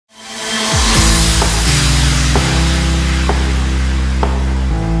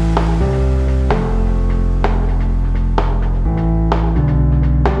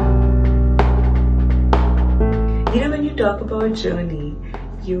your journey,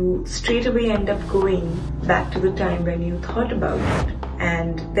 you straight away end up going back to the time when you thought about it.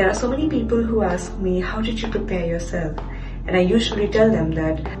 And there are so many people who ask me, how did you prepare yourself? And I usually tell them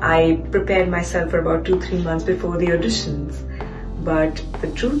that I prepared myself for about 2-3 months before the auditions. But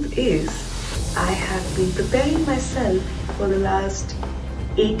the truth is, I have been preparing myself for the last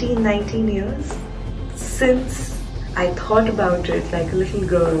 18-19 years. Since I thought about it like a little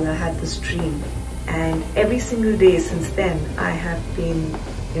girl, I had this dream. And every single day since then, I have been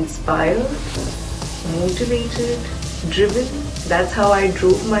inspired, motivated, driven. That's how I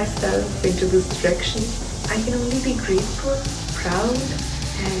drove myself into this direction. I can only be grateful, proud,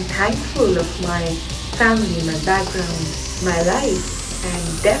 and thankful of my family, my background, my life,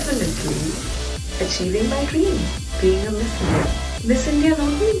 and definitely achieving my dream, being a Miss India. Miss India not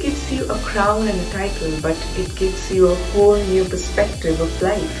only gives you a crown and a title, but it gives you a whole new perspective of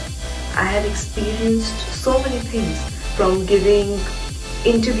life. I have experienced so many things, from giving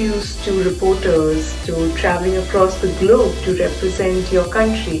interviews to reporters to traveling across the globe to represent your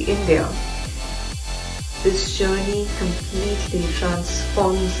country, India. This journey completely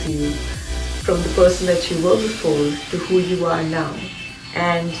transforms you from the person that you were before to who you are now.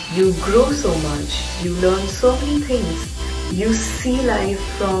 And you grow so much, you learn so many things, you see life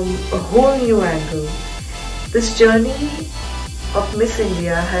from a whole new angle. This journey of Miss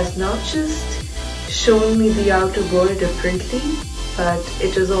India has not just shown me the outer world differently, but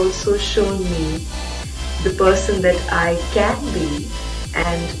it has also shown me the person that I can be.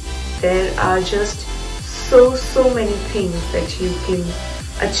 And there are just so many things that you can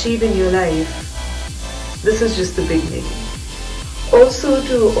achieve in your life. This is just the beginning. Also,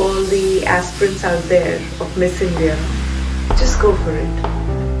 to all the aspirants out there of Miss India, just go for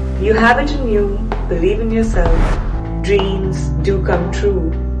it. You have it in you, believe in yourself, dreams do come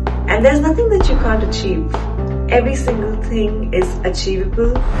true, and there's nothing that you can't achieve. Every single thing is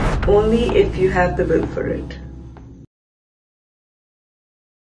achievable only if you have the will for it.